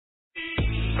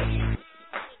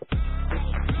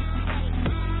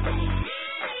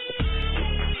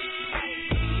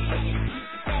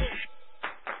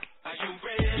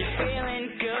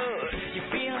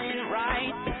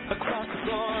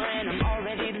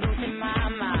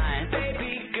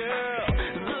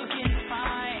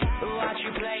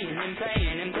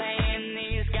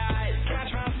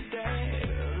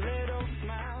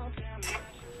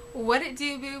What it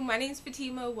do, boo? My name's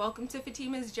Fatima. Welcome to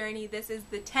Fatima's Journey. This is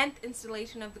the 10th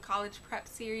installation of the College Prep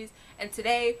series, and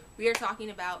today we are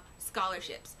talking about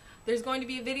scholarships. There's going to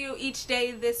be a video each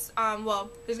day there's going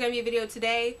to be a video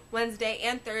today, Wednesday,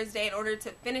 and Thursday in order to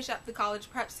finish up the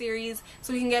College Prep series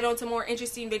so we can get on to more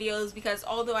interesting videos, because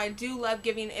although I do love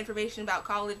giving information about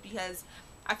college because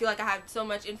I feel like I have so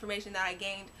much information that I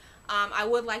gained, I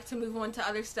would like to move on to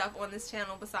other stuff on this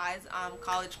channel besides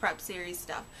College Prep series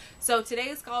stuff. So today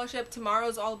is scholarship, tomorrow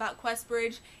is all about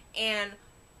Questbridge, and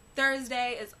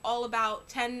Thursday is all about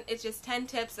 10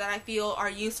 tips that I feel are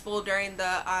useful during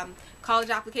the college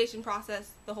application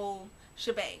process, the whole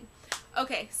shebang.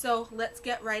 Okay, so let's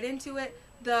get right into it.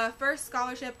 The first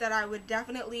scholarship that I would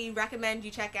definitely recommend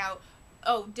you check out,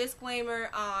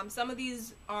 disclaimer, some of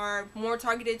these are more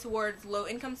targeted towards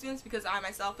low-income students because I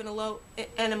myself am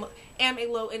a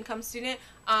low-income student.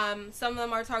 Some of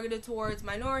them are targeted towards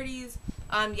minorities.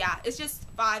 Yeah, it's just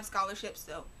 5 scholarships,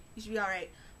 so you should be alright.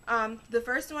 The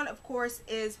first one, of course,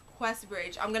 is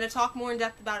Questbridge. I'm going to talk more in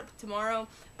depth about it tomorrow,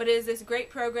 but it is this great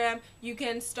program. You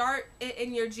can start it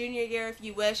in your junior year if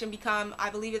you wish and become, I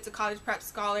believe it's a college prep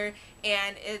scholar,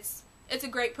 and it's a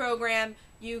great program.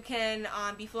 You can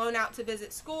be flown out to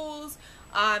visit schools.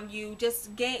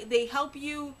 They help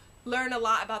you learn a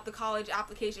lot about the college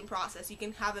application process. You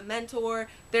can have a mentor.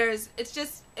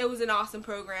 It was an awesome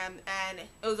program, and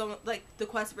it was like the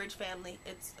Questbridge family.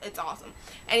 It's awesome.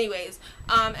 Anyways,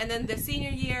 and then the senior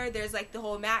year, there's like the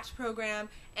whole match program,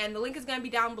 and the link is going to be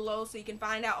down below so you can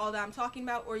find out all that I'm talking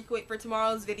about, or you can wait for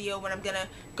tomorrow's video when I'm going to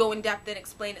go in depth and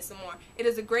explain it some more. It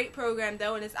is a great program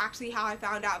though, and it's actually how I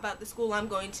found out about the school I'm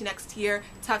going to next year,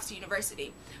 Tufts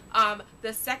University.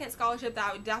 The second scholarship that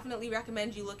I would definitely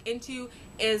recommend you look into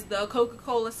is the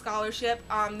Coca-Cola scholarship.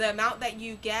 The amount that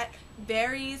you get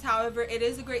varies, however, it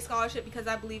is a great scholarship because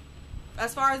I believe,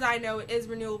 as far as I know, it is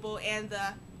renewable, and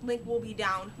the link will be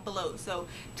down below, so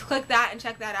click that and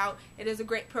check that out. It is a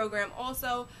great program.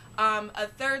 Also, a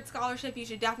third scholarship you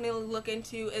should definitely look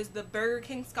into is the Burger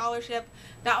King scholarship.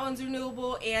 That one's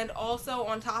renewable, and also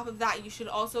on top of that, you should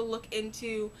also look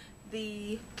into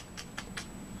the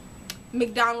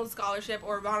McDonald's scholarship,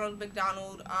 or Ronald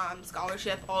McDonald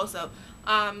scholarship also.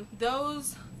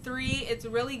 Those 3, it's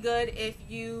really good if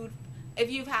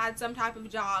you've had some type of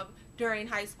job during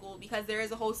high school, because there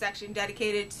is a whole section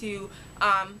dedicated to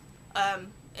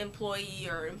employee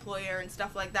or employer and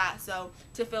stuff like that, so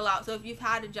to fill out. So if you've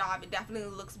had a job, it definitely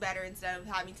looks better instead of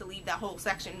having to leave that whole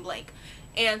section blank.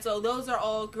 And so those are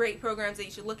all great programs that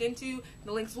you should look into.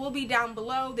 The links will be down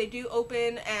below. They do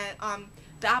open, and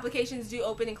the applications do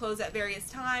open and close at various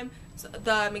times. So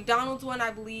the McDonald's one,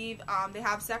 I believe, they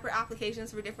have separate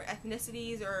applications for different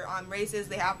ethnicities or races.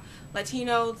 They have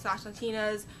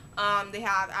Latino/Latinas, they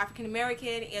have African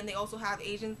American, and they also have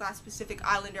Asian/Pacific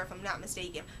Islander, if I'm not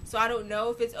mistaken. So I don't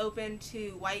know if it's open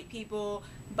to white people,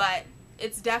 but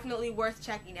it's definitely worth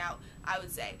checking out, I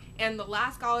would say. And the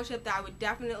last scholarship that I would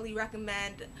definitely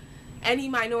recommend any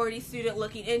minority student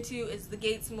looking into is the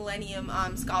Gates Millennium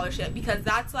Scholarship, because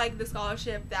that's like the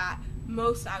scholarship that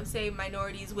most, I would say,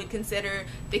 minorities would consider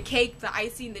the cake, the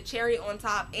icing, the cherry on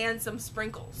top, and some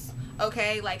sprinkles.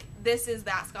 Okay, like this is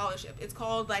that scholarship. It's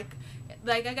called like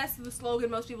I guess the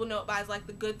slogan most people know it by is like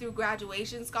the Good Through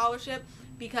Graduation Scholarship,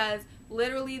 because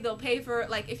literally they'll pay for,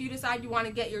 like, if you decide you want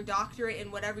to get your doctorate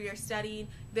in whatever you're studying,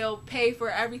 they'll pay for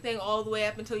everything all the way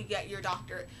up until you get your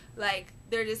doctorate. Like,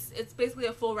 it's basically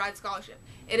a full ride scholarship.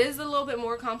 It is a little bit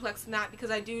more complex than that, because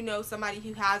I do know somebody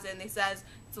who has it, and they says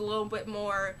it's a little bit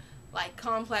more like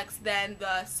complex than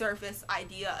the surface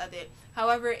idea of it.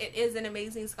 However, it is an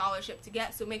amazing scholarship to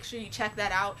get, so make sure you check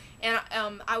that out. And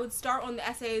I would start on the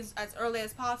essays as early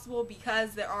as possible,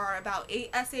 because there are about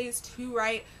 8 essays to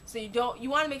write, so you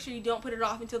want to make sure you don't put it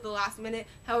off until the last minute.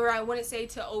 However, I wouldn't say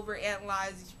to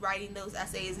overanalyze writing those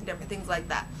essays and different things like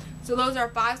that. So those are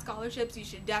 5 scholarships you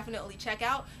should definitely check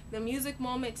out. The music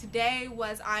moment today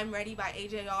was I'm Ready by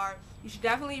AJR. You should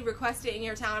definitely request it in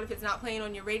your town if it's not playing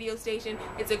on your radio station.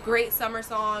 It's a great summer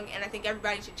song, and I think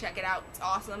everybody should check it out. It's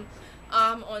awesome.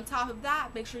 On top of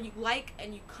that, make sure you like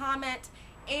and you comment,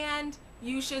 and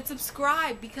you should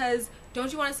subscribe, because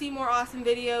don't you want to see more awesome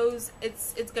videos?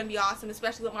 It's gonna be awesome,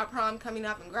 especially with my prom coming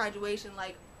up and graduation.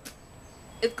 Like,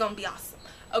 it's gonna be awesome.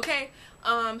 Okay,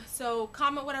 so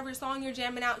comment whatever song you're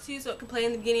jamming out to, so it can play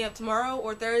in the beginning of tomorrow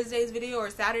or Thursday's video or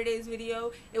Saturday's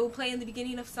video. It will play in the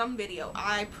beginning of some video,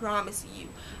 I promise you.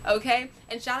 Okay,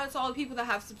 and shout out to all the people that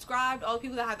have subscribed, all the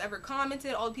people that have ever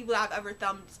commented, all the people that have ever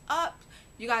thumbs up.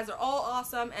 You guys are all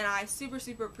awesome, and I super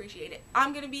appreciate it.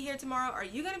 I'm gonna be here tomorrow. Are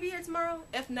you gonna be here tomorrow?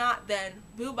 If not, then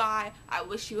boo bye. I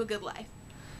wish you a good life.